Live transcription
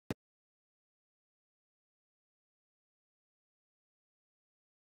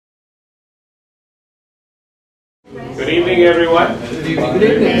Good evening, everyone. Good evening. Good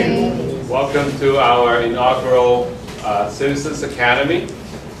evening. Welcome to our inaugural Citizens Academy.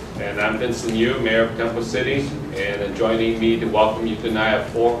 And I'm Vincent Yu, Mayor of Temple City. And joining me to welcome you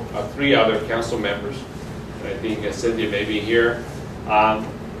tonight are three other council members. I think Cynthia may be here.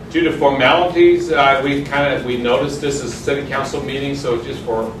 Due to formalities, we noticed this is a city council meeting, so just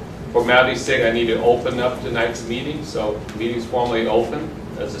for formality's sake, I need to open up tonight's meeting. So the meeting's formally open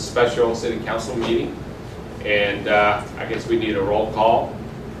as a special city council meeting. And I guess we need a roll call.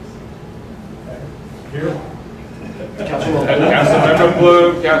 Here. Councilmember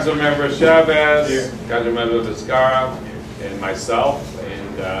Bloom, Councilmember Chavez, Councilmember Vizcarra, and myself,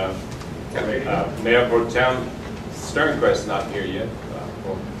 and Mayor Pro Tem Sternquist not here yet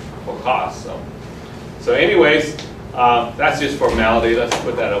for cost. So anyways, that's just formality. Let's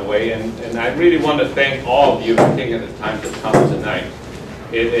put that away. And I really want to thank all of you for taking the time to come tonight.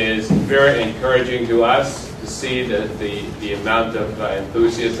 It is very encouraging to us to see the amount of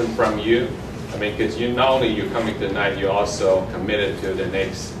enthusiasm from you. I mean, because not only you're coming tonight, you're also committed to the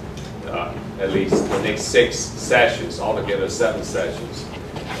next, at least the next 6 sessions, altogether 7 sessions.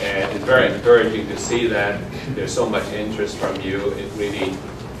 And it's very encouraging to see that there's so much interest from you. It really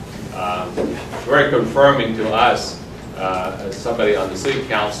very confirming to us as somebody on the city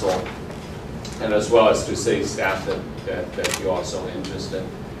council, and as well as to city staff that you're also interested.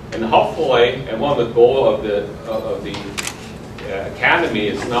 And hopefully, and one of the goals of the Academy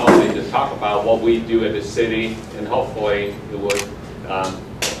is not only to talk about what we do at the city, and hopefully it would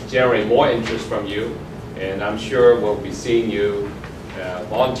generate more interest from you. And I'm sure we'll be seeing you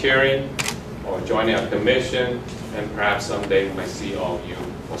volunteering or joining a commission, and perhaps someday we might see all of you,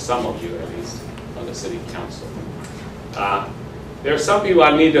 or some of you at least, on the city council. There are some people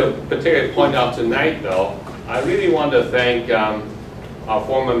I need to particularly point out tonight, though. I really want to thank our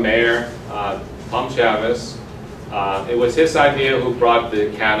former mayor, Tom Chavez. It was his idea who brought the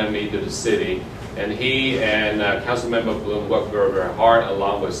academy to the city, and he and Councilmember Bloom worked very, very hard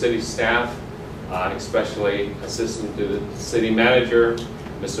along with city staff, especially assistant to the city manager,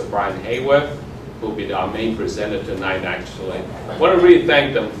 Mr. Brian Hayworth, who will be our main presenter tonight, actually. I want to really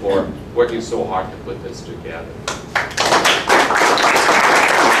thank them for working so hard to put this together.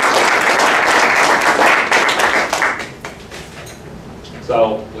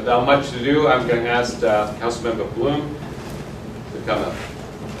 So, without much ado, I'm going to ask Councilmember Bloom to come up.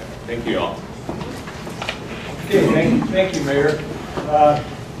 Thank you all. Okay, thank you, Mayor.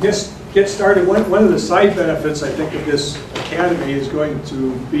 Just get started. One of the side benefits, I think, of this academy is going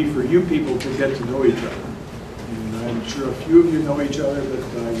to be for you people to get to know each other. And I'm sure a few of you know each other, but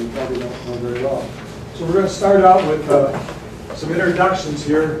you probably don't know very well. So we're going to start out with some introductions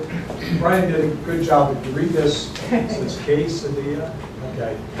here. Brian did a good job. If you read this, it says case of the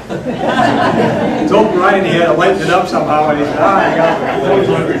okay. I told Brian he had to lighten it up somehow, and he said, I got it.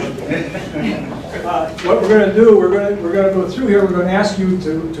 What we're going to do, we're going to go through here. We're going to ask you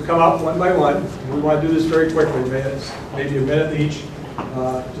to come up one by one. We want to do this very quickly, maybe a minute each.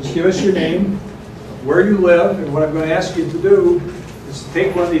 Just give us your name, where you live, and what I'm going to ask you to do is to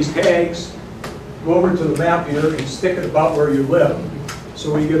take one of these tags, go over to the map here, and stick it about where you live,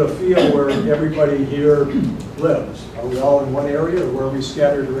 so we get a feel where everybody here lives. Are we all in one area, or where are we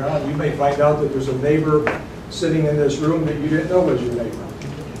scattered around? You may find out that there's a neighbor sitting in this room that you didn't know was your neighbor.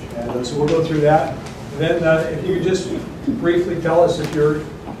 And so we'll go through that. And then if you could just briefly tell us if you're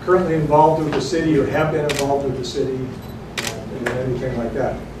currently involved with the city or have been involved with the city, and anything like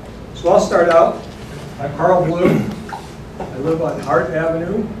that. So I'll start out. I'm Carl Bloom. I live on Hart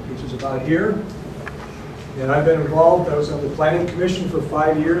Avenue, which is about here. And I've been involved. I was on the Planning Commission for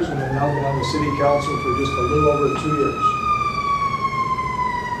 5 years, and I've now been on the City Council for just a little over 2 years.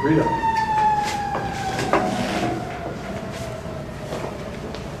 Rita.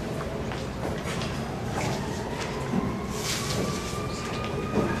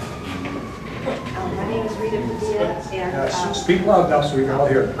 My name is Rita Padilla, and speak loud now so we can all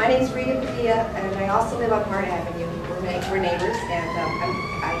hear. My name is Rita Padilla, and I also live on Hart Avenue. We're neighbors, and I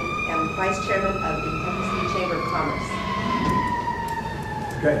am Vice Chairman of the Temple City Chamber of Commerce.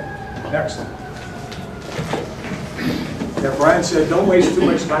 Okay, next. Yeah, Brian said, don't waste too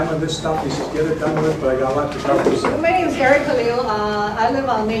much time on this stuff. He says, get it done with, but I got a lot to cover. So. My name is Gary Khalil. I live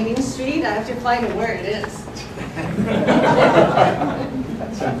on Main Street. I have to find where it is.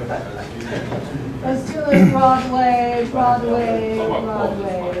 Let's do it Broadway.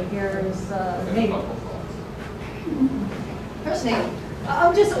 Here's name. First name.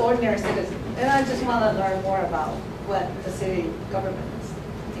 I'm just an ordinary citizen, and I just want to learn more about what the city government is.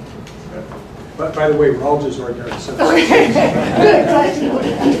 But by the way, we're all just ordinary citizens. Good, glad you know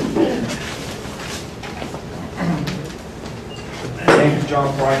that. John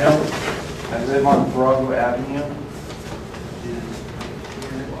Brynell. I live on Broadway Avenue.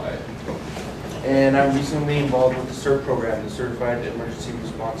 And I'm recently involved with the CERT program, the Certified Emergency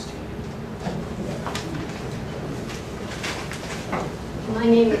Response Team. My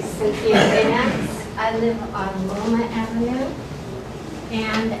name is Cynthia Vance. I live on Loma Avenue,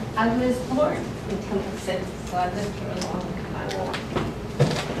 and I was born in Temple City, so I lived here a long time.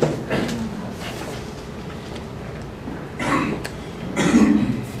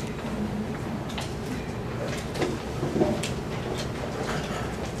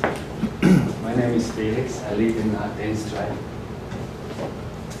 My name is Felix. I live in Dennis Drive.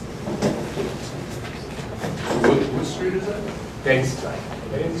 What street is that? Dennis Drive.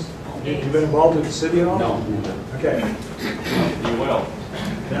 You've been involved with the city at all? No, never. Okay. You will.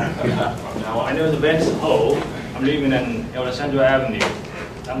 Now, I know the Vance Ho. I'm living in Alexandra Avenue.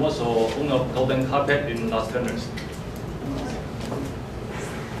 I'm also owner of Golden Carpet in Los Angeles.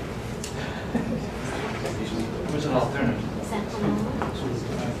 Where's Los Angeles? Is that Loma?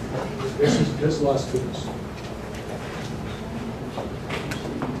 This is Las Vegas.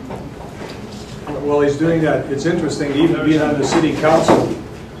 While he's doing that, it's interesting, even being on the city council,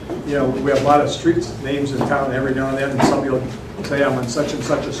 you know, we have a lot of street names in town. Every now and then somebody will say I'm on such and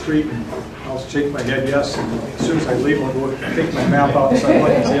such a street, and I'll shake my head yes, and as soon as I leave, I'll go take my map out and start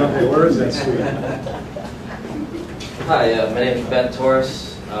looking and say, okay, where is that street? Hi, my name is Ben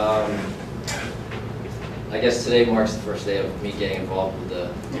Torres. I guess today marks the first day of me getting involved with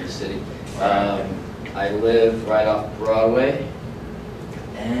the city. I live right off Broadway,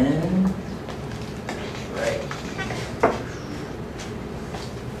 and right.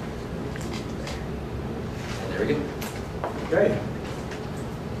 And there we go. Okay.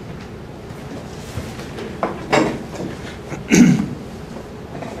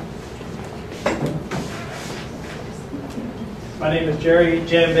 My name is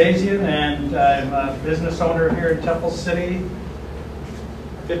JerryJambazian, and I'm a business owner here in Temple City,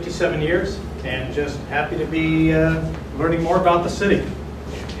 57 years, and just happy to be learning more about the city.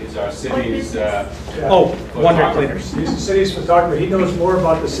 Is our city's Wonder Cleaners. He's the city's photographer. He knows more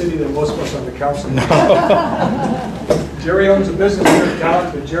about the city than most of us on the council. Jerry owns a business here in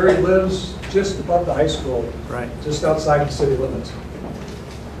town, but Jerry lives just above the high school, Right. just outside the city limits.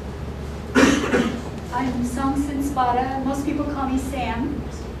 I'm Samson Spada. Most people call me Sam,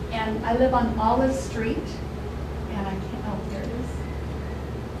 and I live on Olive Street. And I can't. Oh, there it is.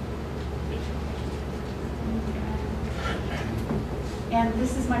 And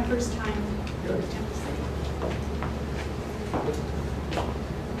this is my first time going to Temple City.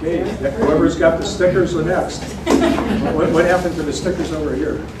 Okay, whoever's got the stickers are next. What happened to the stickers over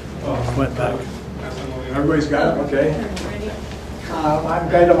here? Went back. Everybody's got them, okay. I'm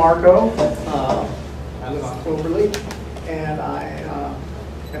Guy DeMarco. I live on Cloverleaf, and I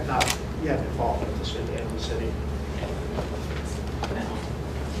have not yet involved with the city and the city.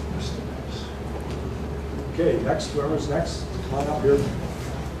 Okay, next, whoever's next, come on up here.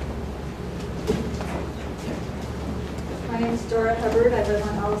 My name is Dora Hubbard. I live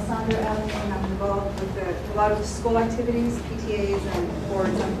on Alessandra Avenue, and I'm involved with a lot of the school activities, PTAs, and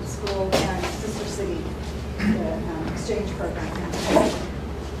boards on the school and Sister City, the exchange program.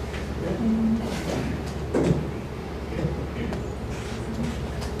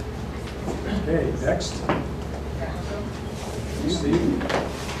 Okay, next. Steve.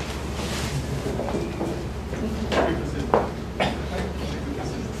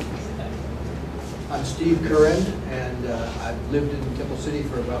 I'm Steve Curran, and I've lived in Temple City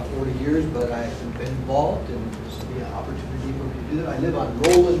for about 40 years, but I haven't been involved, and this will be an opportunity for me to do that. I live on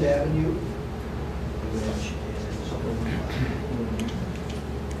Roland Avenue, which is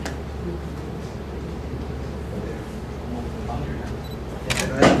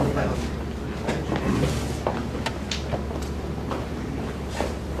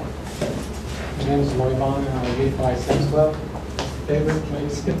My name is Roy Vaughn, and I live by Sam's Club. Favorite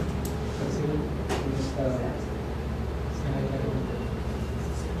place?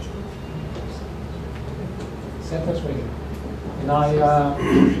 Santos Radio. And I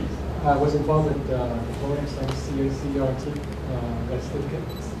was involved with the programs like CRT, that certificate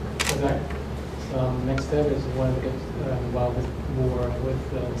for that. So next step is we want to get involved with more with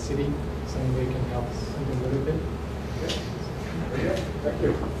the city, so we can help something a little bit. Okay. Thank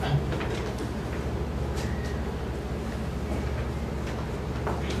you.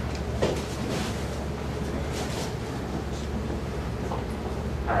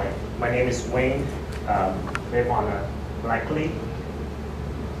 Hi, my name is Wayne. Live on a Blackley.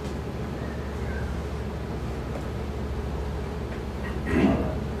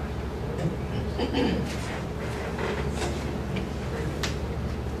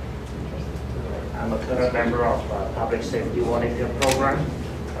 public safety volunteer program.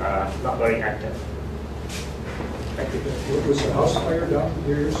 Not very active. Was the house fire down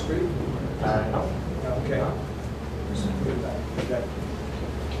near your street? No. Okay. Okay.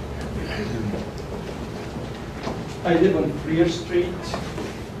 I live on Freer Street.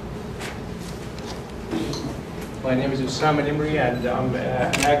 My name is Usama Nimri, and I'm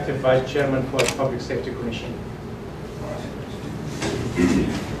an active vice chairman for the Public Safety Commission.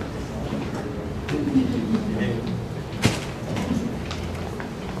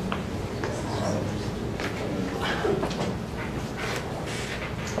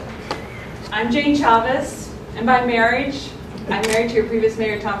 I'm Jane Chavez, and by marriage, I'm married to your previous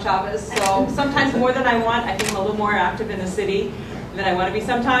mayor, Tom Chavez, so sometimes more than I want. I think I'm a little more active in the city than I want to be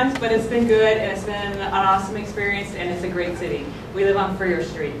sometimes, but it's been good, and it's been an awesome experience, and it's a great city. We live on Freer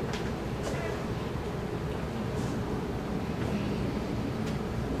Street.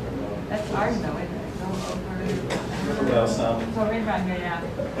 That's ours, though, isn't it? It's over right around here, yeah.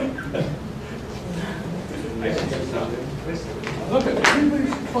 Look at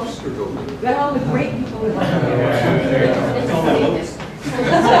everybody's clustered over there. Got all the great people who live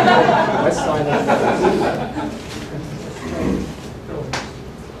Let's sign up.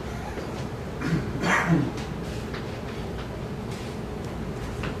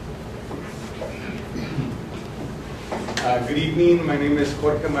 Good evening, my name is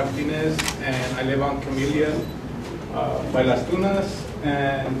Jorge Martinez, and I live on Camellia by Las Tunas,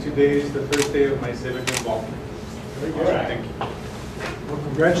 and today is the first day of my civic involvement. Very good. Thank you. Well,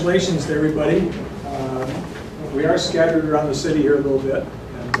 congratulations to everybody. We are scattered around the city here a little bit,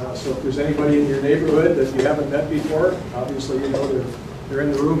 and so if there's anybody in your neighborhood that you haven't met before, obviously you know they're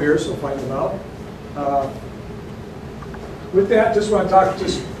in the room here, so find them out. With that, just want to talk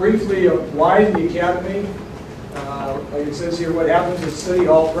just briefly of why the Academy. Like it says here, what happens at City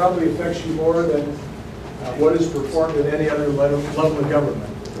Hall probably affects you more than what is performed at any other level of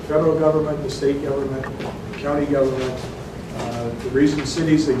government. The federal government, the state government, the county government. The reason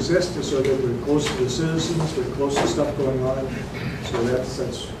cities exist is so that we're close to the citizens, we're close to stuff going on. So that's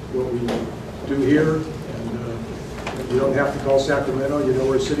what we do here. And you don't have to call Sacramento. You know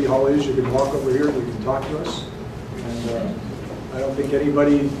where City Hall is. You can walk over here and you can talk to us. And I don't think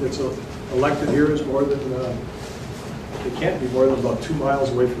anybody that's elected here is more than, it can't be more than about 2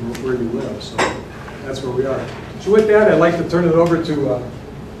 miles away from where you live. So that's where we are. So with that, I'd like to turn it over to,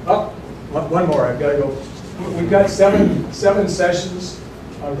 one more, I've got to go. We've got seven sessions.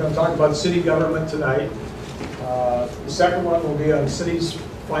 I'm going to talk about city government tonight. The second one will be on city's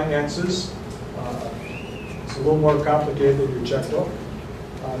finances. It's a little more complicated than your checkbook.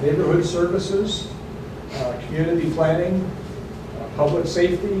 Neighborhood services, community planning, public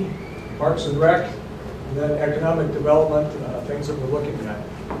safety, parks and rec, and then economic development, things that we're looking at.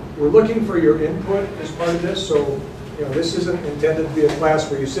 We're looking for your input as part of this, so this isn't intended to be a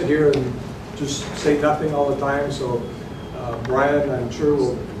class where you sit here and just say nothing all the time. So Brian, I'm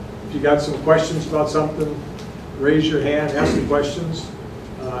sure if you got some questions about something, raise your hand, ask the questions.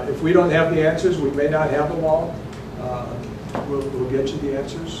 If we don't have the answers, we may not have them all. We'll get you the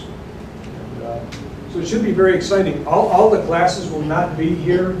answers. And, so it should be very exciting. All the classes will not be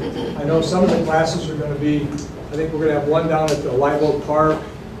here. I know some of the classes are going to be, I think we're going to have one down at the Live Oak Park.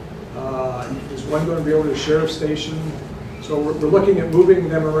 There's one going to be over the Sheriff's Station. So we're looking at moving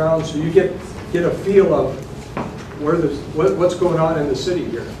them around so you get a feel of what's going on in the city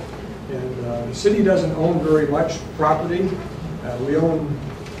here. And the city doesn't own very much property. We own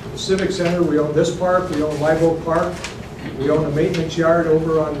the Civic Center, we own this park, we own Live Oak Park, we own a maintenance yard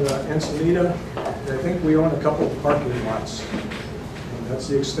over on Encinita, and I think we own a couple of parking lots. And that's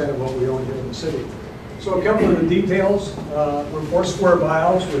the extent of what we own here in the city. So a couple of the details. We're 4 square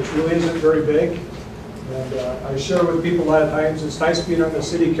miles, which really isn't very big. And I share with people a lot of times, it's nice being on the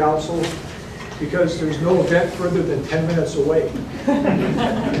city council because there's no event further than 10 minutes away.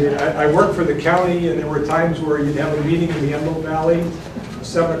 I worked for the county, and there were times where you'd have a meeting in the Emerald Valley, a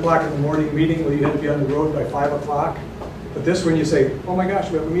 7 o'clock in the morning meeting where you had to be on the road by 5 o'clock. But this one you say, oh my gosh,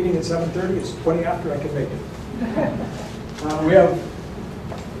 we have a meeting at 7:30, it's 20 after, I can make it. We have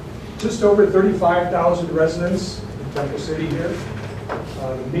just over 35,000 residents in Temple City here.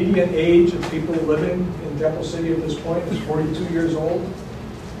 The median age of people living in Temple City at this point is 42 years old.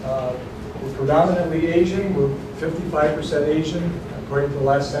 We're predominantly Asian. We're 55% Asian, according to the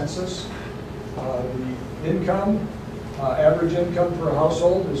last census. The income, average income per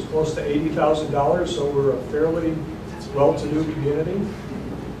household is close to $80,000, so we're a fairly well-to-do community.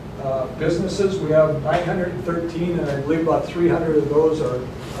 Businesses, we have 913, and I believe about 300 of those are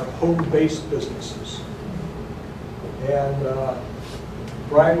home-based businesses. And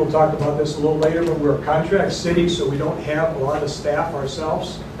Brian will talk about this a little later, but we're a contract city, so we don't have a lot of staff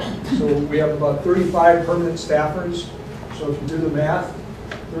ourselves. So we have about 35 permanent staffers. So if you do the math,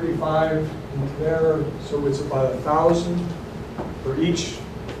 35 there, so it's about 1,000 for each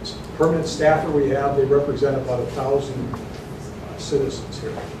permanent staffer we have. They represent about 1,000 citizens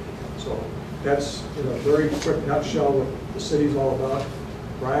here. So that's, in a very quick nutshell, what the city's all about.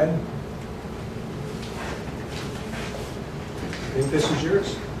 Brian? I think this is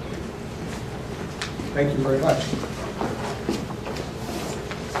yours. Thank you very much.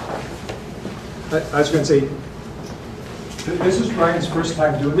 I was going to say, this is Brian's first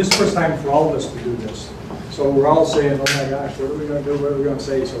time doing this. This is the first time for all of us to do this. So we're all saying, oh my gosh, what are we going to do? What are we going to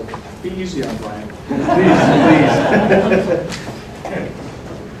say? So be easy on Brian. Please.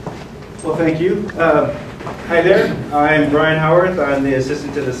 Well, thank you. Hi there. I'm Brian Howarth. I'm the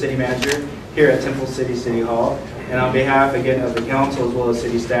assistant to the city manager here at Temple City Hall. And on behalf, again, of the council as well as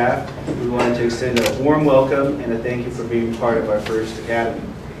city staff, we wanted to extend a warm welcome and a thank you for being part of our first academy.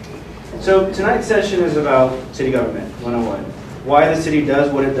 So tonight's session is about city government 101. Why the city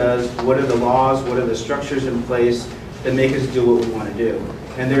does what it does, what are the laws, what are the structures in place that make us do what we want to do.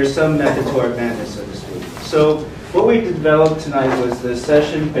 And there's some method to our madness, so to speak. So what we developed tonight was this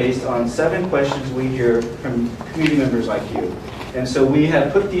session based on 7 questions we hear from community members like you. And so we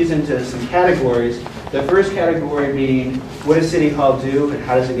have put these into some categories. The first category being, what does City Hall do and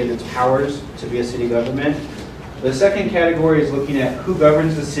how does it get its powers to be a city government? The second category is looking at who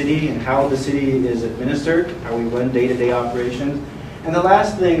governs the city and how the city is administered, how we run day-to-day operations. And the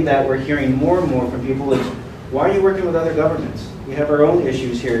last thing that we're hearing more and more from people is, why are you working with other governments? We have our own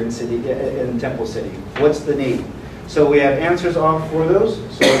issues here in Temple City. What's the need? So we have answers all for those.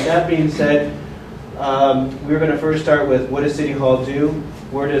 So with that being said, we're going to first start with, what does City Hall do?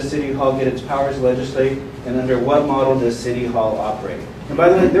 Where does City Hall get its powers to legislate? And under what model does City Hall operate? And by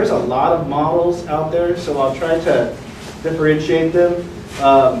the way, there's a lot of models out there, so I'll try to differentiate them.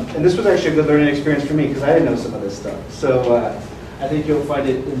 And this was actually a good learning experience for me because I didn't know some of this stuff. So I think you'll find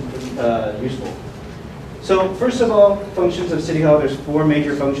it useful. So first of all, functions of City Hall, there's 4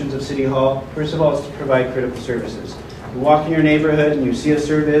 major functions of City Hall. First of all, is to provide critical services. You walk in your neighborhood and you see a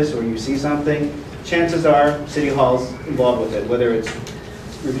service or you see something, chances are City Hall's involved with it, whether it's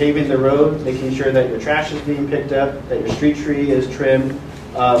repaving the road, making sure that your trash is being picked up, that your street tree is trimmed,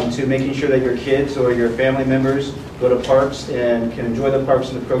 to making sure that your kids or your family members go to parks and can enjoy the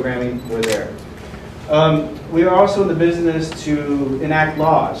parks and the programming, we're there. We are also in the business to enact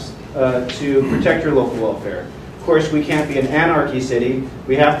laws to protect your local welfare. Of course, we can't be an anarchy city.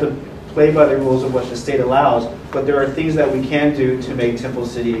 We have to play by the rules of what the state allows, but there are things that we can do to make Temple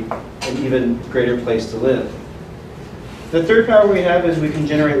City an even greater place to live. The third power we have is we can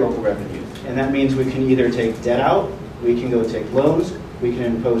generate local revenue, and that means we can either take debt out, we can go take loans, we can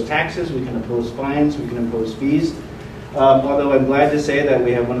impose taxes, we can impose fines, we can impose fees. Although I'm glad to say that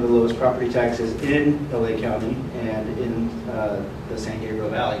we have one of the lowest property taxes in LA County and in the San Gabriel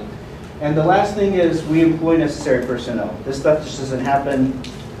Valley. And the last thing is we employ necessary personnel. This stuff just doesn't happen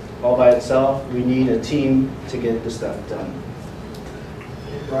all by itself. We need a team to get the stuff done.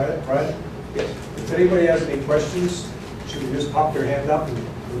 Brian? Yes. If anybody has any questions, should we just pop their hand up and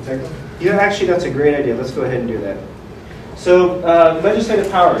we'll take them? Yeah, actually, that's a great idea. Let's go ahead and do that. So, legislative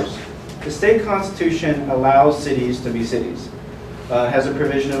powers. The state constitution allows cities to be cities. Has a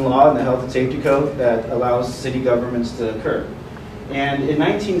provision in law in the Health and Safety Code that allows city governments to occur. And in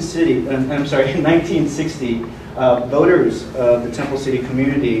 1960, voters of the Temple City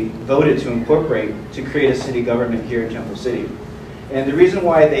community voted to incorporate, to create a city government here in Temple City. And the reason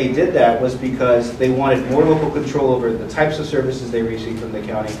why they did that was because they wanted more local control over the types of services they received from the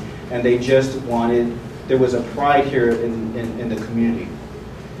county, and they just wanted, there was a pride here in the community.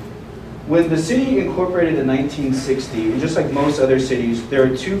 When the city incorporated in 1960, and just like most other cities, there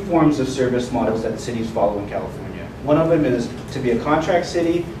are 2 forms of service models that cities follow in California. One of them is to be a contract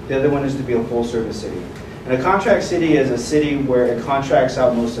city, the other one is to be a full service city. And a contract city is a city where it contracts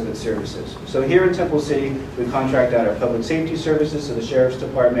out most of its services. So here in Temple City, we contract out our public safety services, so the Sheriff's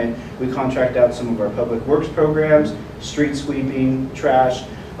Department. We contract out some of our public works programs, street sweeping, trash.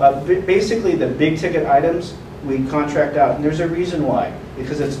 Basically, the big ticket items we contract out, and there's a reason why,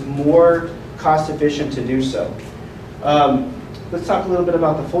 because it's more cost efficient to do so. Let's talk a little bit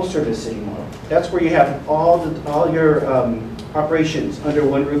about the full service city model. That's where you have all your operations under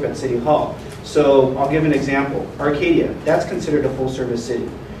one roof at City Hall. So I'll give an example. Arcadia, that's considered a full service city.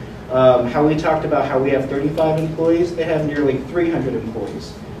 How we talked about how we have 35 employees, they have nearly 300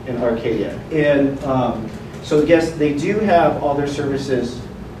 employees in Arcadia. And so yes, they do have all their services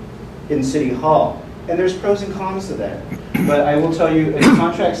in City Hall. And there's pros and cons to that. But I will tell you, in a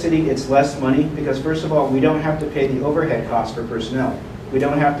contract city, it's less money because, first of all, we don't have to pay the overhead costs for personnel. We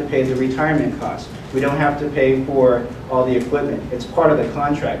don't have to pay the retirement costs. We don't have to pay for all the equipment. It's part of the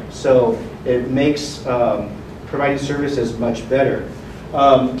contract. So it makes providing services much better.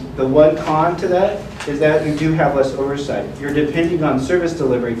 The one con to that is that you do have less oversight. You're depending on service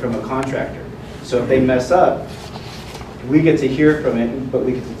delivery from a contractor. So if they mess up, we get to hear from it, but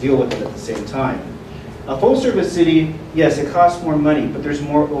we get to deal with it at the same time. A full-service city, yes, it costs more money, but there's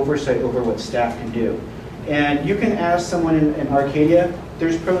more oversight over what staff can do. And you can ask someone in Arcadia,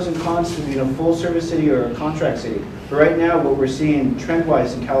 there's pros and cons to being a full-service city or a contract city. But right now, what we're seeing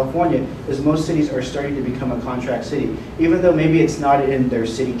trend-wise in California is most cities are starting to become a contract city. Even though maybe it's not in their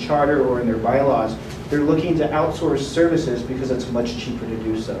city charter or in their bylaws, they're looking to outsource services because it's much cheaper to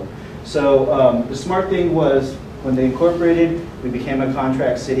do so. So the smart thing was, when they incorporated, we became a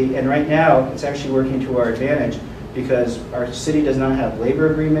contract city, and right now it's actually working to our advantage because our city does not have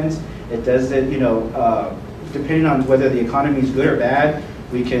labor agreements. It doesn't, depending on whether the economy is good or bad,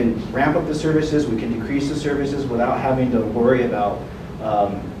 we can ramp up the services, we can decrease the services without having to worry about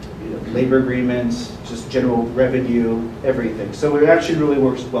labor agreements, just general revenue, everything. So it actually really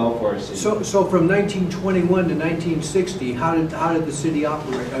works well for our city. So from 1921 to 1960, how did the city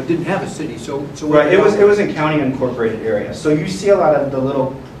operate? I didn't have a city, so right. It was in county incorporated area. So you see a lot of the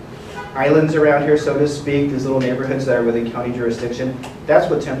little islands around here, so to speak, these little neighborhoods that are within county jurisdiction. That's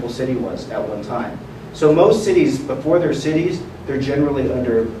what Temple City was at one time. So most cities, before they're cities, they're generally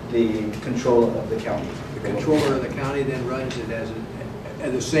under the control of the county. The controller of the county then runs it as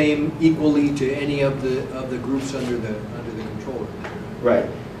the same equally to any of the groups under the controller. Right.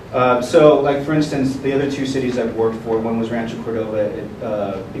 So, like for instance, the other two cities I've worked for, one was Rancho Cordova,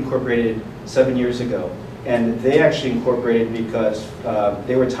 incorporated 7 years ago, and they actually incorporated because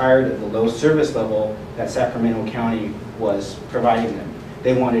they were tired of the low service level that Sacramento County was providing them.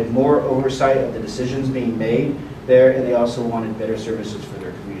 They wanted more oversight of the decisions being made there, and they also wanted better services for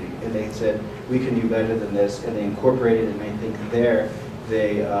their community. And they said, we can do better than this, and they incorporated, and I think there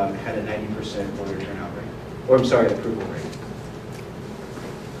they had a 90% voter turnout rate, or I'm sorry, approval rate.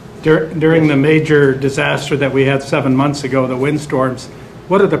 During the major disaster that we had 7 months ago, the windstorms,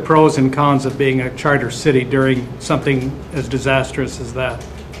 what are the pros and cons of being a charter city during something as disastrous as that?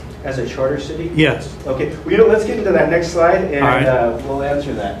 As a charter city? Yes. Okay, well, let's get into that next slide, and we'll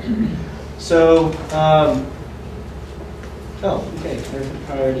answer that. So, okay,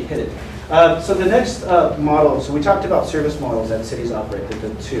 I already hit it. So the next model, so we talked about service models that cities operate, the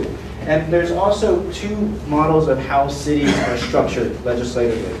two. And there's also two models of how cities are structured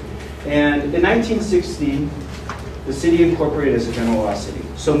legislatively. And in 1960, the city incorporated as a general law city.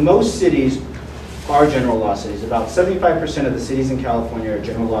 So most cities are general law cities. About 75% of the cities in California are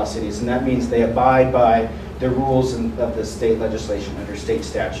general law cities, and that means they abide by the rules of the state legislation under state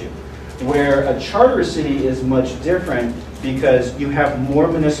statute. Where a charter city is much different because you have more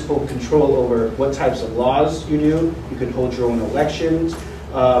municipal control over what types of laws you do. You can hold your own elections.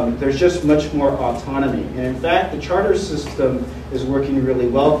 There's just much more autonomy. And in fact, the charter system is working really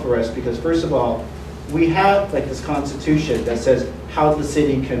well for us because, first of all, we have like this constitution that says how the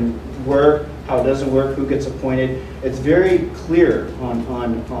city can work, how it doesn't work, who gets appointed. It's very clear on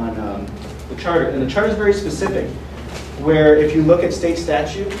the charter. And the charter is very specific, where if you look at state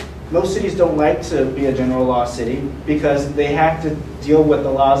statute, most cities don't like to be a general law city because they have to deal with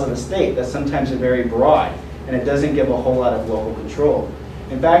the laws of the state that sometimes are very broad, and it doesn't give a whole lot of local control.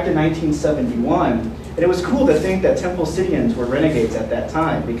 In fact, in 1971, and it was cool to think that Temple Cityans were renegades at that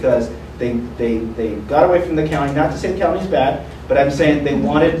time because they got away from the county. Not to say the county's bad, but I'm saying they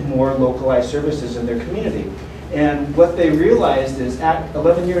wanted more localized services in their community. And what they realized is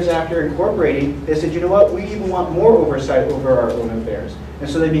 11 years after incorporating, they said, you know what, we even want more oversight over our own affairs. And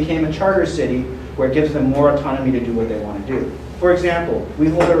so they became a charter city where it gives them more autonomy to do what they want to do. For example, we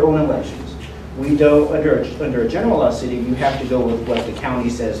hold our own elections. We don't, under a general law city, you have to go with what the county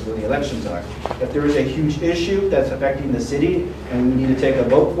says where the elections are. If there is a huge issue that's affecting the city and we need to take a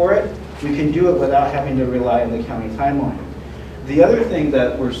vote for it, we can do it without having to rely on the county timeline. The other thing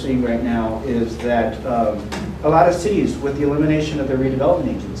that we're seeing right now is that a lot of cities, with the elimination of the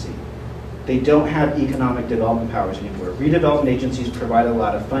redevelopment agency, they don't have economic development powers anymore. Redevelopment agencies provide a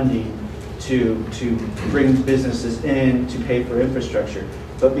lot of funding to bring businesses in, to pay for infrastructure.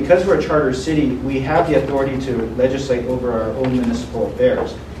 But because we're a charter city, we have the authority to legislate over our own municipal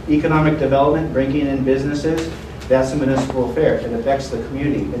affairs. Economic development, bringing in businesses, that's a municipal affair. It affects the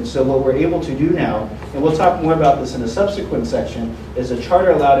community. And so what we're able to do now, and we'll talk more about this in a subsequent section, is the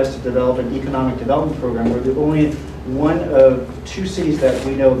charter allowed us to develop an economic development program where the only one of 2 cities that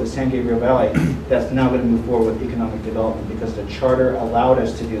we know of the San Gabriel Valley that's now going to move forward with economic development because the charter allowed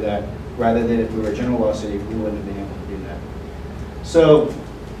us to do that, rather than if we were a general law city, we wouldn't have been able to do that. So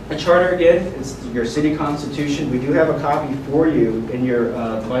a charter, again, is your city constitution. We do have a copy for you in your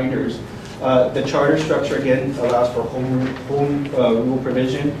binders. The charter structure, again, allows for home rule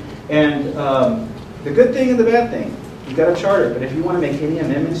provision. And the good thing and the bad thing, you've got a charter, but if you want to make any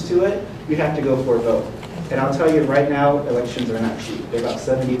amendments to it, you have to go for a vote. And I'll tell you right now, elections are not cheap. They're about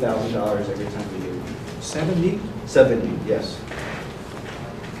 $70,000 every time we do one. 70? 70, yes.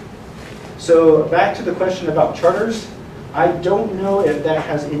 So back to the question about charters. I don't know if that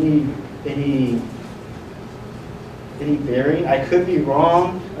has any bearing. I could be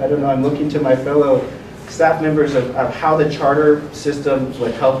wrong. I don't know. I'm looking to my fellow staff members of how the charter system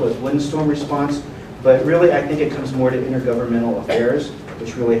would help with windstorm response. But really, I think it comes more to intergovernmental affairs,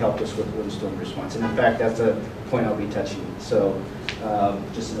 which really helped us with windstorm response. And in fact, that's a point I'll be touching. So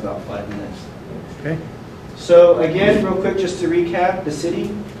just in about 5 minutes. Okay. So again, real quick, just to recap, the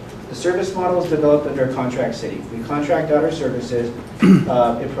city, the service model is developed under a contract city. We contract out our services.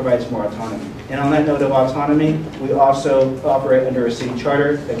 It provides more autonomy. And on that note of autonomy, we also operate under a city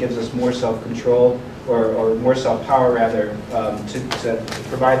charter that gives us more self-control or more self-power, rather, to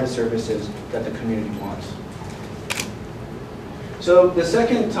provide the services that the community wants. So the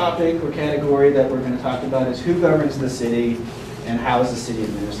second topic or category that we're going to talk about is who governs the city and how is the city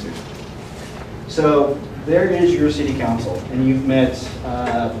administered. So there is your city council, and you've met,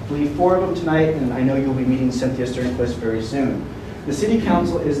 I believe, 4 of them tonight, and I know you'll be meeting Cynthia Sternquist very soon. The city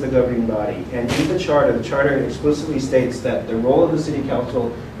council is the governing body, and in the charter explicitly states that the role of the city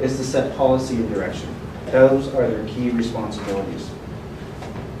council is to set policy and direction. Those are their key responsibilities.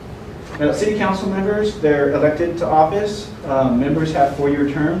 Now, city council members, they're elected to office. Members have 4-year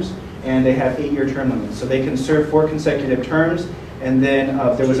terms, and they have 8-year term limits. So they can serve 4 consecutive terms, and then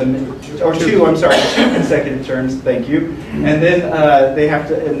there was two consecutive terms, thank you. And then they have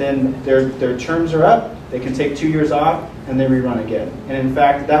to, and then their terms are up. They can take 2 years off, and they rerun again. And in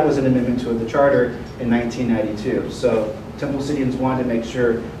fact, that was an amendment to the charter in 1992. So Temple Cityans wanted to make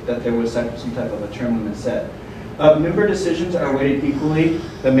sure that there was some type of a term limit set. Member decisions are weighted equally.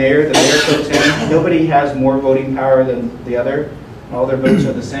 The mayor pro tem, nobody has more voting power than the other. All their votes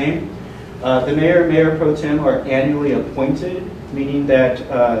are the same. The mayor pro tem are annually appointed, meaning that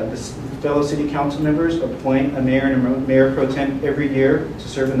the fellow city council members appoint a mayor and a mayor pro tem every year to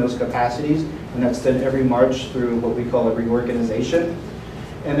serve in those capacities, and that's done every March through what we call a reorganization.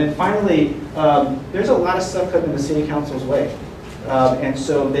 And then finally, there's a lot of stuff coming the city council's way. And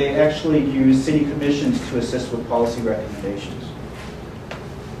so they actually use city commissions to assist with policy recommendations.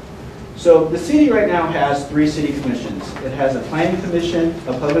 So the city right now has 3 city commissions. It has a planning commission,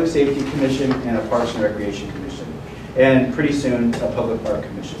 a public safety commission, and a parks and recreation commission. And pretty soon, a public art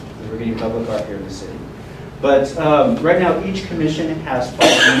commission, because we're getting public art here in the city. But right now, each commission has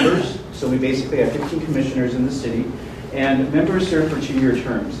 5 members. So we basically have 15 commissioners in the city. And members serve for 2-year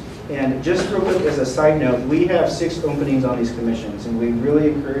terms. And just real quick as a side note, we have 6 openings on these commissions, and we really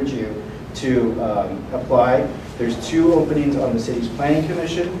encourage you to apply. There's 2 openings on the city's planning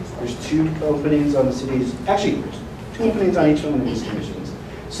commission. There's 2 openings on the city's, actually, there's 2 openings on each one of these commissions.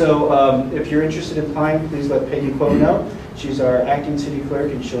 So if you're interested in applying, please let Peggy Quo know. She's our acting city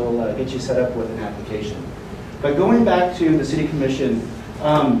clerk, and she'll get you set up with an application. But going back to the city commission,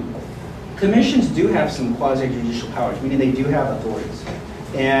 commissions do have some quasi-judicial powers, meaning they do have authorities.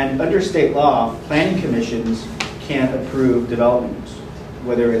 And under state law, planning commissions can approve developments,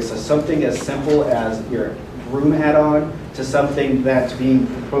 whether it's something as simple as your room add-on to something that's being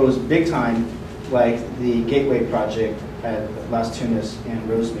proposed big time, like the Gateway project at Las Tunas and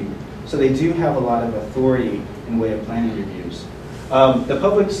Rosemead. So they do have a lot of authority in way of planning reviews. The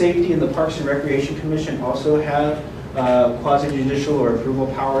Public Safety and the Parks and Recreation Commission also have quasi-judicial or approval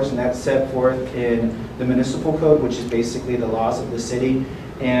powers, and that's set forth in the municipal code, which is basically the laws of the city.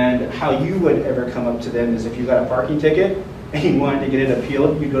 And how you would ever come up to them is if you got a parking ticket and you wanted to get it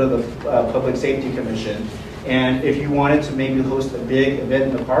appealed, you go to the Public Safety Commission. And if you wanted to maybe host a big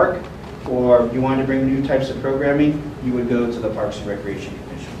event in the park, or you wanted to bring new types of programming, you would go to the Parks and Recreation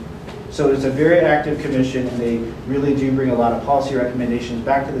Commission. So it's a very active commission, and they really do bring a lot of policy recommendations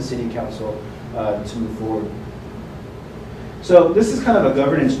back to the City Council to move forward. So this is kind of a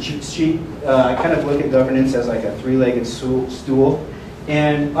governance cheat sheet. I kind of look at governance as like a 3-legged stool.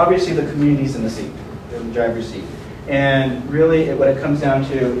 And obviously the community's in the seat, in the driver's seat. And really what it comes down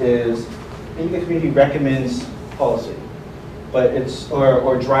to is maybe the community recommends policy, but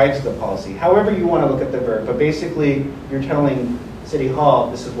or drives the policy. However you want to look at the verb, but basically you're telling City Hall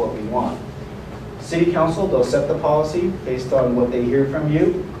this is what we want. City council, they'll set the policy based on what they hear from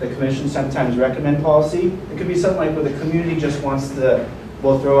you. The commission sometimes recommend policy. It could be something like where the community just wants to,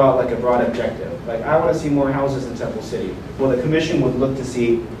 we'll throw out like a broad objective. Like, I want to see more houses in Temple City. Well, the commission would look to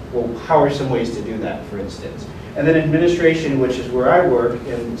see, well, how are some ways to do that, for instance. And then administration, which is where I work,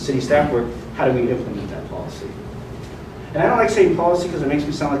 and city staff work, how do we implement that policy? And I don't like saying policy because it makes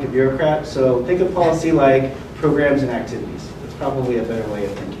me sound like a bureaucrat, so think of policy like programs and activities. That's probably a better way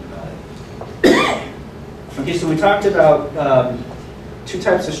of thinking about it. Okay, so we talked about two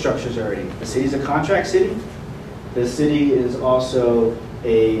types of structures already. The city's a contract city. The city is also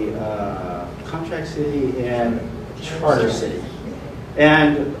a contract city and charter city.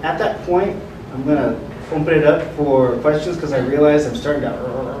 And at that point, I'm going to open it up for questions because I realize I'm starting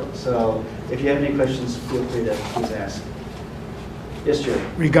to, so if you have any questions, feel free to please ask. Yes, Jerry.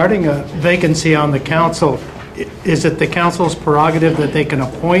 Regarding a vacancy on the council, is it the council's prerogative that they can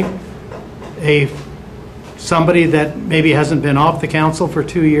appoint somebody that maybe hasn't been off the council for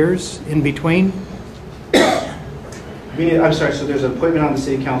 2 years in between? I'm sorry, so there's an appointment on the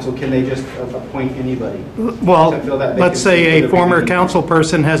city council, can they just appoint anybody? Well, let's say a former council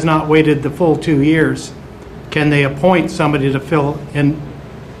person has not waited the full 2 years. Can they appoint somebody to fill in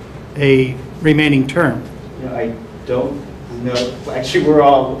a remaining term? You know, I don't know. Actually,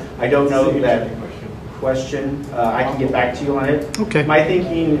 I don't know that question. I can get back to you on it. Okay. My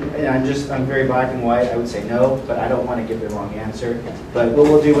thinking, and I'm very black and white, I would say no, but I don't want to give the wrong answer. But what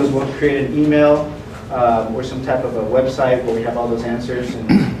we'll do is we'll create an email or some type of a website where we have all those answers, and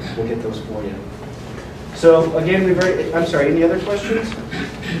we'll get those for you. So again, I'm sorry, any other questions?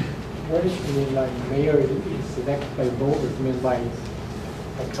 What is the mayor is elected by vote or meant by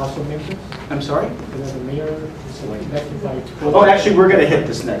council members? I'm sorry? The mayor is elected by... Oh, actually, we're going to hit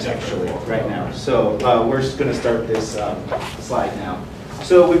this next, right now. So we're just going to start this slide now.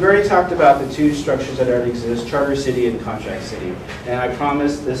 So we've already talked about the two structures that already exist, charter city and contract city. And I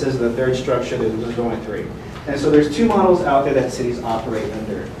promise this is the third structure, there's only three. And so there's two models out there that cities operate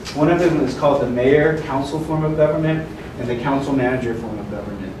under. One of them is called the mayor-council form of government and the council-manager form of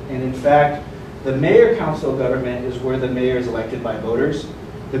government. And in fact, the mayor-council government is where the mayor is elected by voters.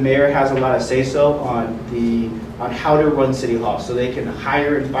 The mayor has a lot of say-so on how to run City Hall. So they can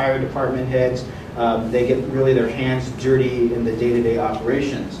hire and fire department heads. They get really their hands dirty in the day-to-day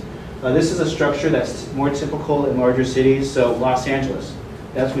operations. This is a structure that's more typical in larger cities. So Los Angeles,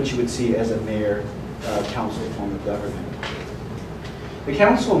 that's what you would see as a mayor-council form of government. The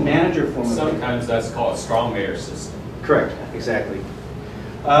council-manager form of government. Sometimes that's called a strong mayor system. Correct, exactly.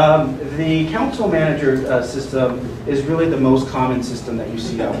 The council manager system is really the most common system that you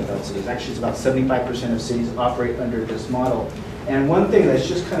see out without cities. Actually, it's about 75% of cities operate under this model. And one thing that's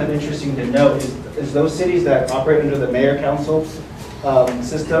just kind of interesting to note is those cities that operate under the mayor-council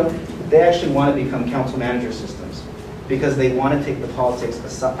system, they actually want to become council manager systems because they want to take the politics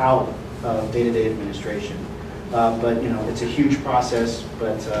out of day-to-day administration. But you know, it's a huge process,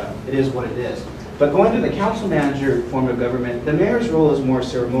 but it is what it is. But going to the council manager form of government, the mayor's role is more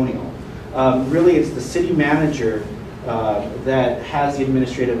ceremonial. Really, it's the city manager that has the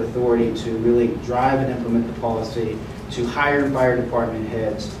administrative authority to really drive and implement the policy, to hire and fire department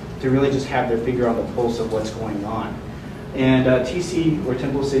heads, to really just have their finger on the pulse of what's going on. And TC, or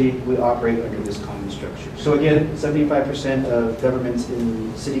Temple City, we operate under this common structure. So again, 75% of governments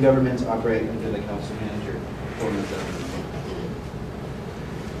in city governments operate under the council manager form of government.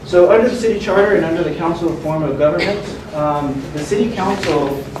 So under the city charter and under the council form of government, the city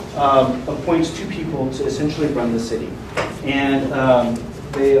council appoints two people to essentially run the city. And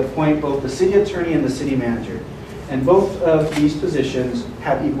they appoint both the city attorney and the city manager. And both of these positions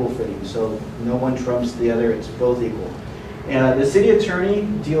have equal footing, so no one trumps the other, it's both equal. The city attorney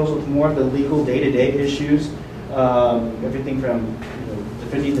deals with more of the legal day-to-day issues, everything from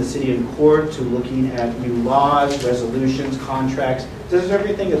defending the city in court to looking at new laws, resolutions, contracts. This is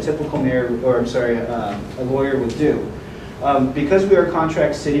everything a typical mayor, or I'm sorry, a lawyer would do. Because we are a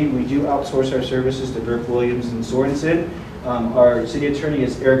contract city, we do outsource our services to Burke, Williams, and Sorensen. Our city attorney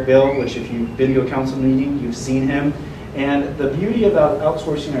is Eric Bill, which if you've been to a council meeting, you've seen him. And the beauty about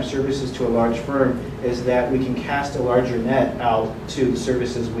outsourcing our services to a large firm is that we can cast a larger net out to the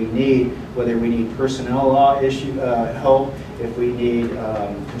services we need, whether we need personnel law help, if we need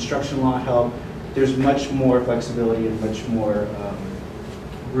construction law help. There's much more flexibility and much more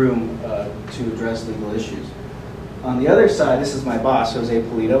room to address legal issues. On the other side, this is my boss, Jose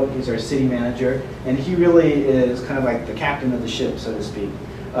Polito. He's our city manager, and he really is kind of like the captain of the ship, so to speak.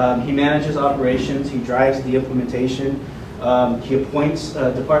 He manages operations, he drives the implementation, he appoints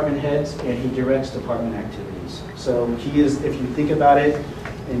department heads, and he directs department activities. So he is, if you think about it,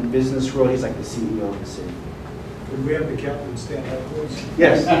 in business world, he's like the CEO of the city. Could we have the captain stand up, please?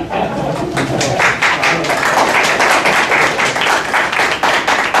 Yes.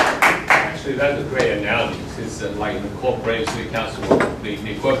 Actually, that's a great analogy. It's like in the corporate city council, the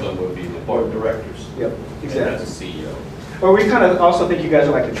equivalent would be the board of directors. Yep, exactly. And that's a CEO. Or we kind of also think you guys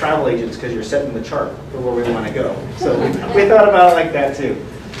are like the travel agents because you're setting the chart for where we want to go. So we thought about it like that too.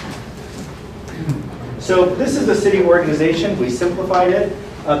 So this is the city organization. We simplified it.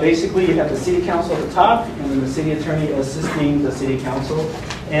 Basically, you have the city council at the top, and then the city attorney assisting the city council.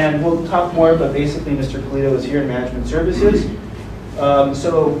 And we'll talk more, but basically, Mr. Polito is here in management services.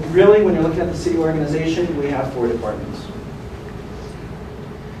 So really, when you're looking at the city organization, we have 4 departments.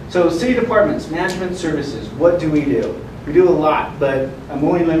 So city departments, management services, what do? We do a lot, but I'm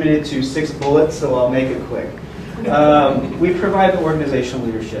only limited to 6 bullets, so I'll make it quick. We provide the organizational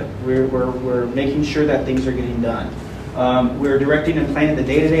leadership. We're making sure that things are getting done. We're directing and planning the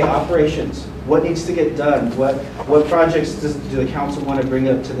day-to-day operations. What needs to get done? What projects do the council want to bring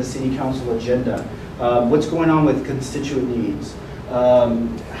up to the city council agenda? What's going on with constituent needs?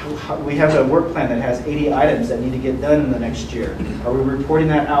 We have a work plan that has 80 items that need to get done in the next year. Are we reporting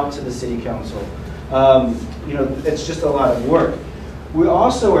that out to the city council? You know, it's just a lot of work. We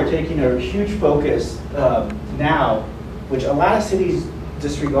also are taking a huge focus now, which a lot of cities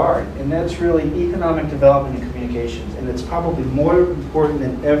disregard, and that's really economic development and communications. And it's probably more important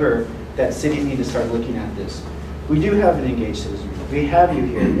than ever that cities need to start looking at this. We do have an engaged citizenry. We have you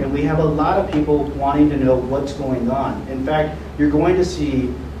here, and we have a lot of people wanting to know what's going on. In fact, you're going to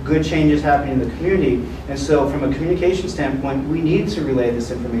see good changes happening in the community, and so from a communication standpoint, we need to relay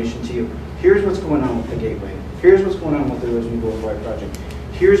this information to you. Here's what's going on with the Gateway. Here's what's going on with the Rosemary Boulevard project.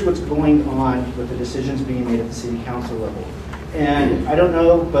 Here's what's going on with the decisions being made at the city council level. And I don't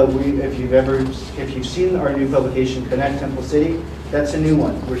know, but if you've seen our new publication, Connect Temple City, that's a new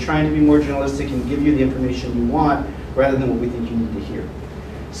one. We're trying to be more journalistic and give you the information you want rather than what we think you need to hear.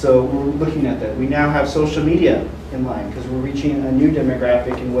 So we're looking at that. We now have social media in line because we're reaching a new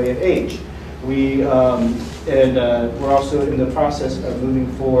demographic in way of age. We're also in the process of moving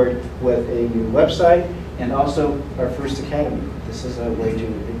forward with a new website and also our first academy. This is a way to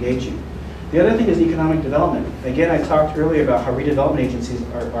engage you. The other thing is economic development. Again, I talked earlier about how redevelopment agencies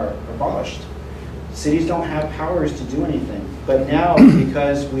are abolished. Cities don't have powers to do anything. But now,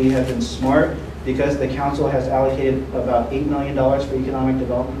 because we have been smart, because the council has allocated about $8 million for economic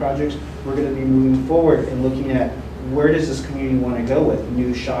development projects, we're going to be moving forward and looking at where does this community want to go with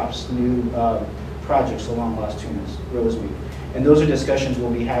new shops, new projects along Las Tunas, Rosemead. And those are discussions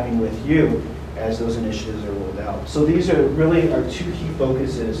we'll be having with you as those initiatives are rolled out. So these are really our 2 key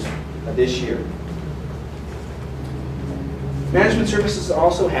focuses this year. Management Services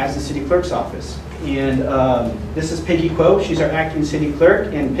also has the city clerk's office. And this is Peggy Quo. She's our acting city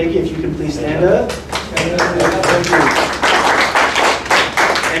clerk. And Peggy, if you can please stand up.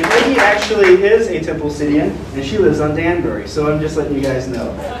 And Peggy actually is a Temple Cityan, and she lives on Danbury. So I'm just letting you guys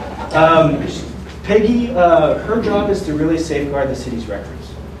know. Peggy, her job is to really safeguard the city's records.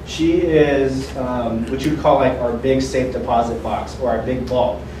 She is what you'd call like our big safe deposit box or our big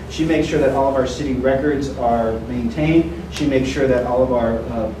vault. She makes sure that all of our city records are maintained. She makes sure that all of our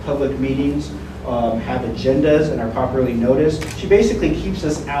public meetings have agendas and are properly noticed. She basically keeps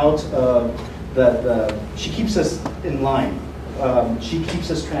us out of she keeps us in line. She keeps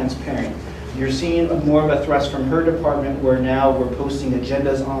us transparent. You're seeing more of a thrust from her department where now we're posting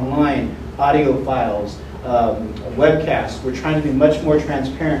agendas online, audio files, webcasts. We're trying to be much more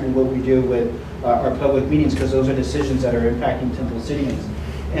transparent in what we do with our public meetings because those are decisions that are impacting Temple Cityans.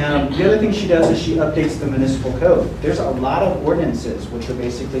 And the other thing she does is she updates the municipal code. There's a lot of ordinances, which are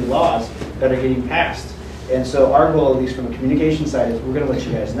basically laws, that are getting passed. And so our goal, at least from a communication side, is we're going to let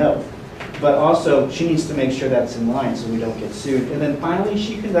you guys know. But also, she needs to make sure that's in line so we don't get sued. And then finally,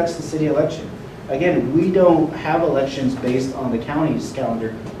 she conducts the city election. Again, we don't have elections based on the county's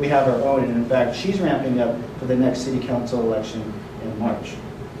calendar. We have our own. And in fact, she's ramping up for the next city council election in March.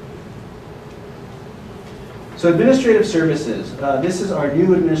 So administrative services. This is our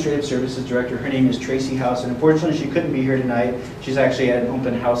new administrative services director. Her name is Tracy House, and unfortunately she couldn't be here tonight. She's actually at an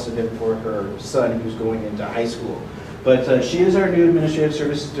open house event for her son who's going into high school. But she is our new administrative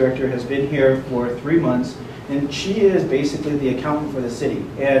services director, has been here for 3 months, and she is basically the accountant for the city.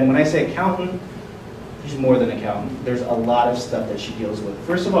 And when I say accountant, she's more than accountant. There's a lot of stuff that she deals with.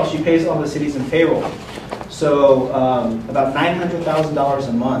 First of all, she pays all the cities in payroll. So about $900,000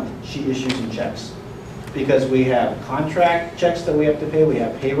 a month she issues in checks. Because we have contract checks that we have to pay, we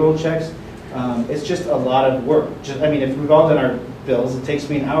have payroll checks. It's just a lot of work. I mean, if we've all done our bills, it takes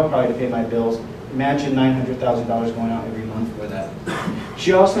me an hour probably to pay my bills. Imagine $900,000 going out every month for that.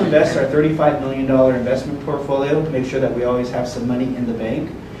 She also invests our $35 million investment portfolio to make sure that we always have some money in the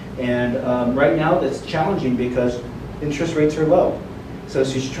bank. And right now that's challenging because interest rates are low. So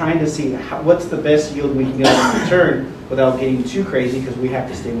she's trying to see what's the best yield we can get in return without getting too crazy, because we have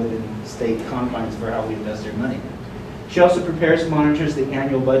to stay within state confines for how we invest our money. She also prepares and monitors the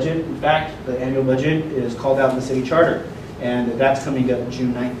annual budget. In fact, the annual budget is called out in the city charter, and that's coming up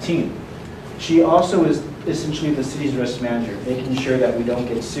June 19th. She also is essentially the city's risk manager, making sure that we don't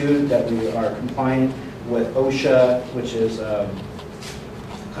get sued, that we are compliant with OSHA, which is,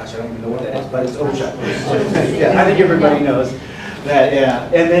 gosh, I don't even know what that is, but it's OSHA. Yeah, I think everybody knows that, yeah.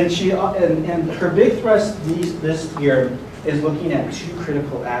 And then and her big thrust this year is looking at two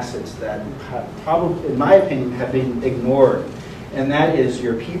critical assets that have probably, in my opinion, have been ignored. And that is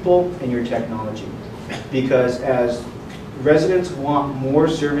your people and your technology. Because as residents want more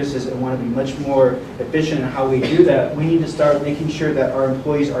services and want to be much more efficient in how we do that, we need to start making sure that our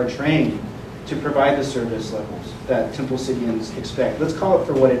employees are trained to provide the service levels that Temple Cityans expect. Let's call it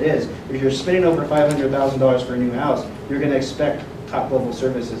for what it is. If you're spending over $500,000 for a new house, you're going to expect top-level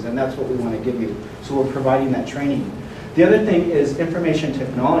services, and that's what we want to give you. So we're providing that training. The other thing is information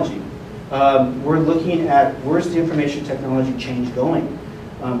technology. We're looking at where's the information technology change going?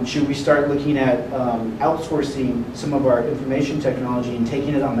 Should we start looking at outsourcing some of our information technology and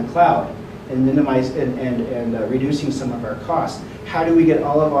taking it on the cloud and minimize and reducing some of our costs? How do we get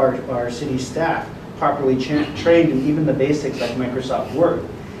all of our city staff properly trained in even the basics like Microsoft Word?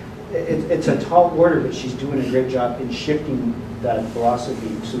 It's a tall order, but she's doing a great job in shifting that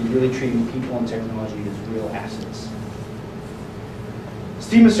philosophy, so really treating people and technology as real assets.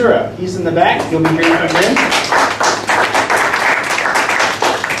 Steve Masura, he's in the back. You'll be hearing from him.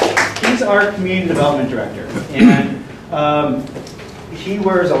 He's our community development director, and he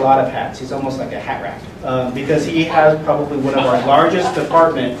wears a lot of hats. He's almost like a hat rack because he has probably one of our largest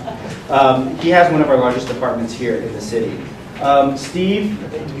department. He has one of our largest departments here in the city. Steve,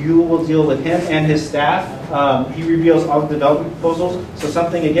 you will deal with him and his staff. He reveals all the development proposals. So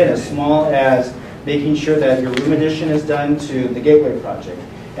something, again, as small as making sure that your room addition is done to the Gateway project.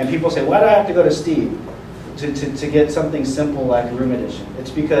 And people say, why do I have to go to Steve to get something simple like a room addition?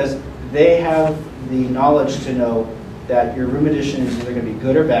 It's because they have the knowledge to know that your room addition is either going to be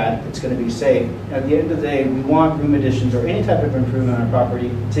good or bad. It's going to be safe. And at the end of the day, we want room additions or any type of improvement on our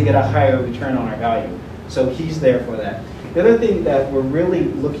property to get a higher return on our value. So he's there for that. The other thing that we're really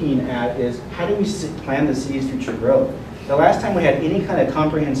looking at is how do we plan the city's future growth? The last time we had any kind of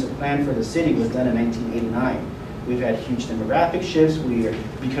comprehensive plan for the city was done in 1989. We've had huge demographic shifts. We are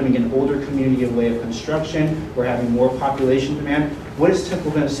becoming an older community in way of construction. We're having more population demand. What is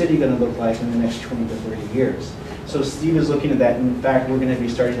Temple City going to look like in the next 20 to 30 years? So Steve is looking at that. In fact, we're going to be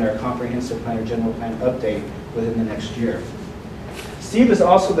starting our comprehensive plan or general plan update within the next year. Steve is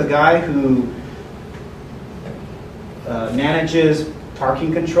also the guy who manages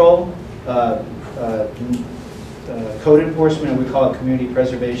parking control, code enforcement, and we call it community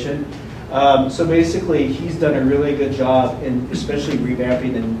preservation. So basically, he's done a really good job in especially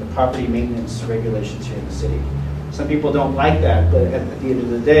revamping the property maintenance regulations here in the city. Some people don't like that, but at the end of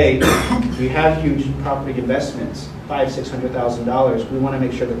the day, we have huge property investments, $500,000, $600,000. We want to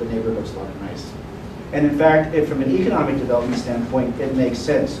make sure that the neighborhoods look nice. And in fact, from an economic development standpoint, it makes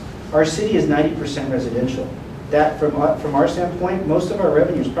sense. Our city is 90% residential. That, from our standpoint, most of our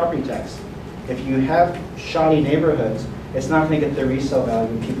revenue is property tax. If you have shoddy neighborhoods, it's not going to get their resale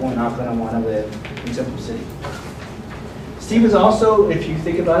value. People are not going to want to live in Temple City. Steve is also, if you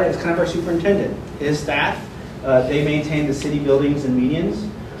think about it, is kind of our superintendent. His staff, they maintain the city buildings and medians.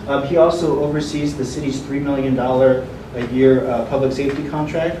 He also oversees the city's $3 million a year public safety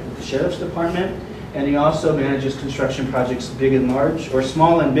contract with the Sheriff's Department. And he also manages construction projects big and large, or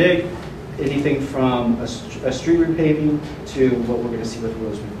small and big, anything from a street repaving to what we're going to see with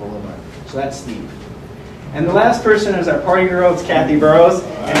Rosemead Boulevard. So that's Steve. And the last person is our party girl. It's Kathy Burrows.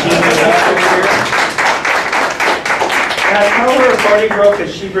 And she's in the back over here. And I call her a party girl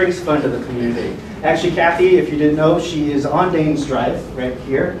because she brings fun to the community. Actually, Kathy, if you didn't know, she is on Danes Drive right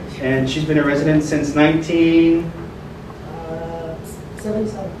here. And she's been a resident since 77.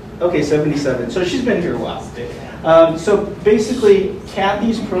 Okay, 77. So she's been here a while. So basically,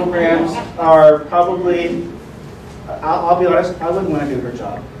 Kathy's programs are probably, I'll be honest, I wouldn't want to do her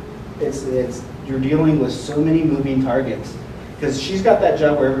job. You're dealing with so many moving targets. Because she's got that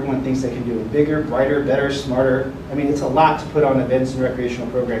job where everyone thinks they can do it bigger, brighter, better, smarter. I mean, it's a lot to put on events and recreational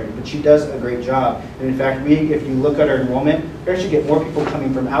programming, but she does a great job. And in fact, if you look at our enrollment, we actually get more people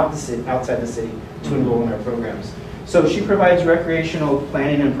coming from outside the city to enroll in our programs. So she provides recreational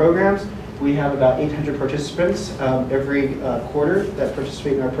planning and programs, We have about 800 participants every quarter that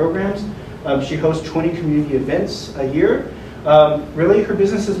participate in our programs. She hosts 20 community events a year. Really, her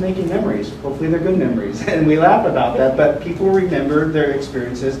business is making memories. Hopefully they're good memories, and we laugh about that, but people remember their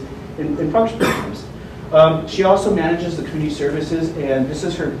experiences in parks programs. She also manages the community services, and this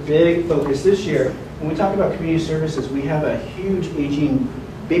is her big focus this year. When we talk about community services, we have a huge aging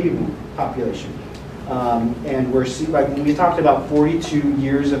baby boom population. And we're like when we talked about 42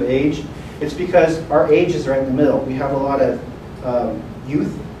 years of age, it's because our age is right in the middle. We have a lot of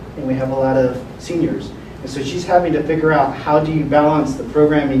youth and we have a lot of seniors. And so she's having to figure out how do you balance the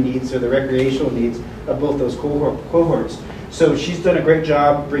programming needs or the recreational needs of both those cohorts. So she's done a great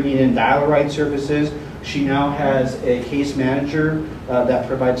job bringing in dial-a-ride services. She now has a case manager that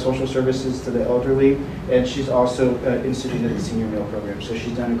provides social services to the elderly, and she's also instituted the senior meal program. So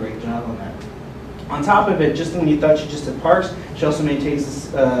she's done a great job on that. On top of it, just when you thought she just did parks, she also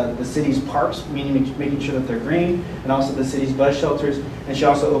maintains the city's parks, meaning making sure that they're green, and also the city's bus shelters. And she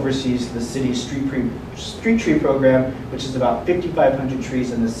also oversees the city's street tree program, which is about 5,500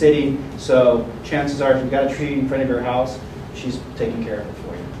 trees in the city. So chances are, if you've got a tree in front of your house, she's taking care of it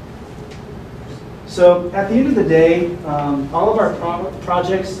for you. So at the end of the day, all of our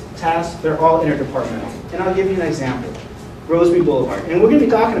projects, tasks, they're all interdepartmental. And I'll give you an example. Roseby Boulevard. And we're going to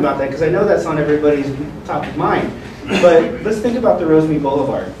be talking about that because I know that's on everybody's top of mind. But let's think about the Roseby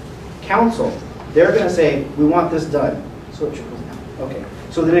Boulevard. Council, they're going to say, we want this done. So it trickles down. Okay.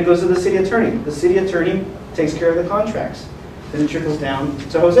 So then it goes to the city attorney. The city attorney takes care of the contracts. Then it trickles down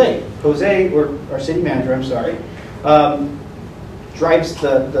to Jose. Jose, or our city manager, I'm sorry, drives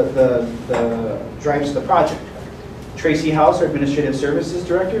the project. Tracy House, our administrative services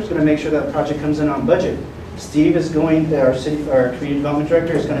director, is going to make sure that project comes in on budget. Steve is going, our community development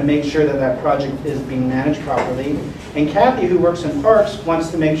director, is going to make sure that that project is being managed properly. And Kathy, who works in parks,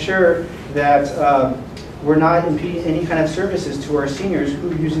 wants to make sure that we're not impeding any kind of services to our seniors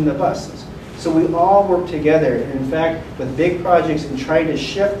who are using the buses. So we all work together. And in fact, with big projects and trying to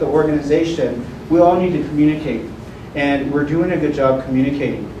shift the organization, we all need to communicate. And we're doing a good job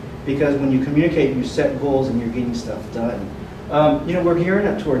communicating. Because when you communicate, you set goals and you're getting stuff done. You know, we're gearing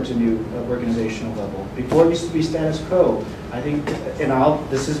up towards a new organizational level. Before it used to be status quo. I think, and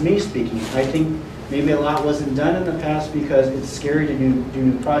this is me speaking, I think maybe a lot wasn't done in the past because it's scary to do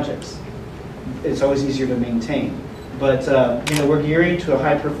new projects. It's always easier to maintain. But you know, we're gearing to a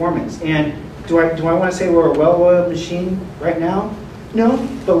high performance. And do I want to say we're a well-oiled machine right now? No,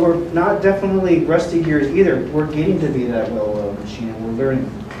 but we're not definitely rusty gears either. We're getting to be that well-oiled machine, and we're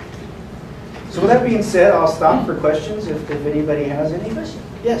learning. So with that being said, I'll stop for questions if anybody has any. Question.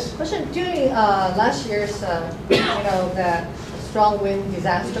 Yes. Question. During last year's, the strong wind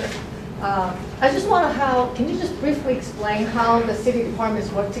disaster, I just want to can you just briefly explain how the city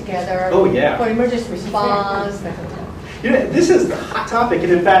departments work together? Oh, yeah. For emergency response. You know, this is the hot topic,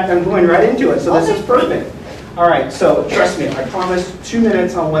 and in fact, I'm going right into it, so this is perfect. All right, so trust me, I promise 2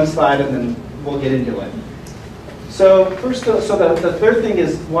 minutes on one slide, and then we'll get into it. So first, the third thing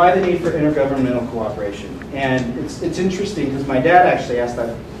is why the need for intergovernmental cooperation. And it's interesting because my dad actually asked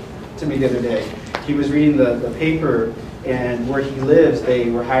that to me the other day. He was reading the paper, and where he lives,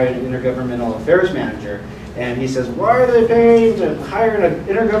 they were hiring an intergovernmental affairs manager. And he says, why are they paying to hire an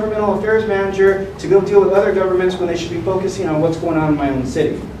intergovernmental affairs manager to go deal with other governments when they should be focusing on what's going on in my own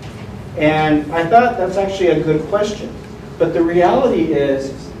city? And I thought that's actually a good question. But the reality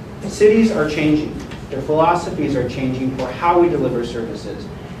is cities are changing. Their philosophies are changing for how we deliver services.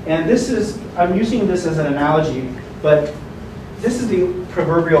 And this is, I'm using this as an analogy, but this is the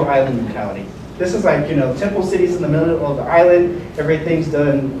proverbial island mentality. This is like, you know, Temple City's in the middle of the island, everything's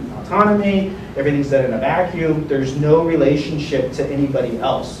done in autonomy, everything's done in a vacuum, there's no relationship to anybody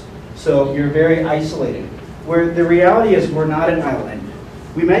else. So you're very isolated. Where the reality is we're not an island.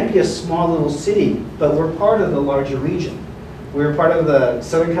 We might be a small little city, but we're part of the larger region. We're part of the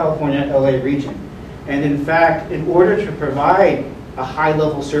Southern California, LA region. And in fact, in order to provide a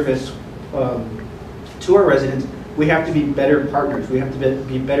high-level service to our residents, we have to be better partners. We have to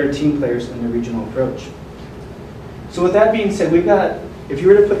be better team players in the regional approach. So with that being said, we've got, if you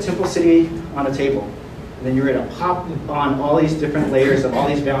were to put Temple City on a table, and then you were to pop on all these different layers of all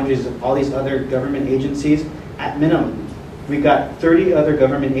these boundaries of all these other government agencies, at minimum, we've got 30 other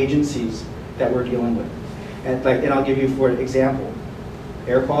government agencies that we're dealing with. And I'll give you for example,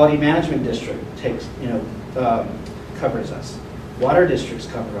 Air Quality Management District covers us. Water districts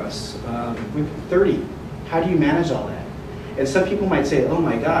cover us. We've 30. How do you manage all that? And some people might say, oh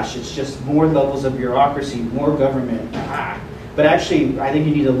my gosh, it's just more levels of bureaucracy, more government. But actually, I think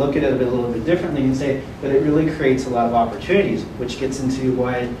you need to look at it a little bit differently and say that it really creates a lot of opportunities, which gets into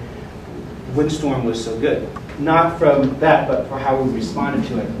why windstorm was so good. Not from that, but for how we responded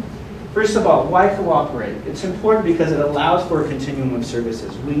to it. First of all, why cooperate? It's important because it allows for a continuum of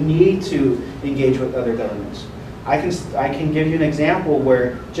services. We need to engage with other governments. I can give you an example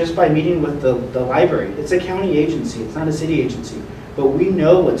where just by meeting with the library, it's a county agency, it's not a city agency, but we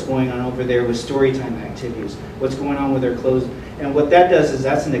know what's going on over there with story time activities, what's going on with their clothes, and what that does is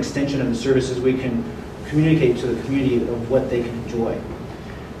that's an extension of the services we can communicate to the community of what they can enjoy.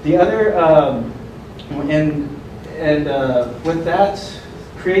 The other, with that,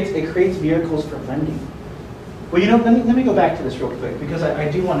 it creates vehicles for lending. Well, you know, let me go back to this real quick because I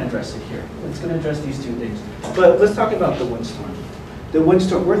do want to address it here. It's going to address these two things. But let's talk about the windstorm. The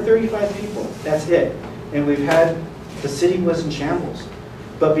windstorm, we're 35 people, that's it. And we've had, the city was in shambles.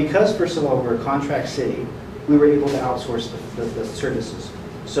 But because, first of all, we're a contract city, we were able to outsource the services.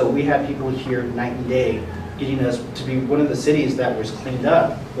 So we had people here night and day getting us to be one of the cities that was cleaned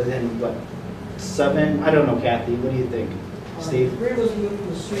up within, what, 7, I don't know, Kathy, what do you think? Steve? We're able to move from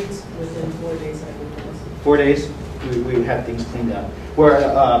the streets within 4 days, I think it was. 4 days, we had things cleaned up. Where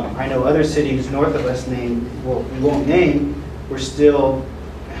I know other cities north of us we won't name, still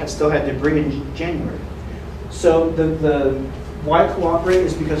had debris in January. So the why cooperate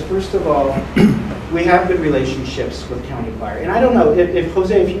is because, first of all, we have good relationships with County Fire. And I don't know, if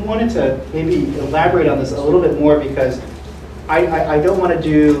Jose, if you wanted to maybe elaborate on this a little bit more, because I don't want to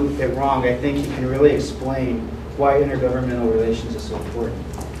do it wrong. I think you can really explain why intergovernmental relations is so important,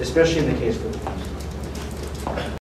 especially in the case for the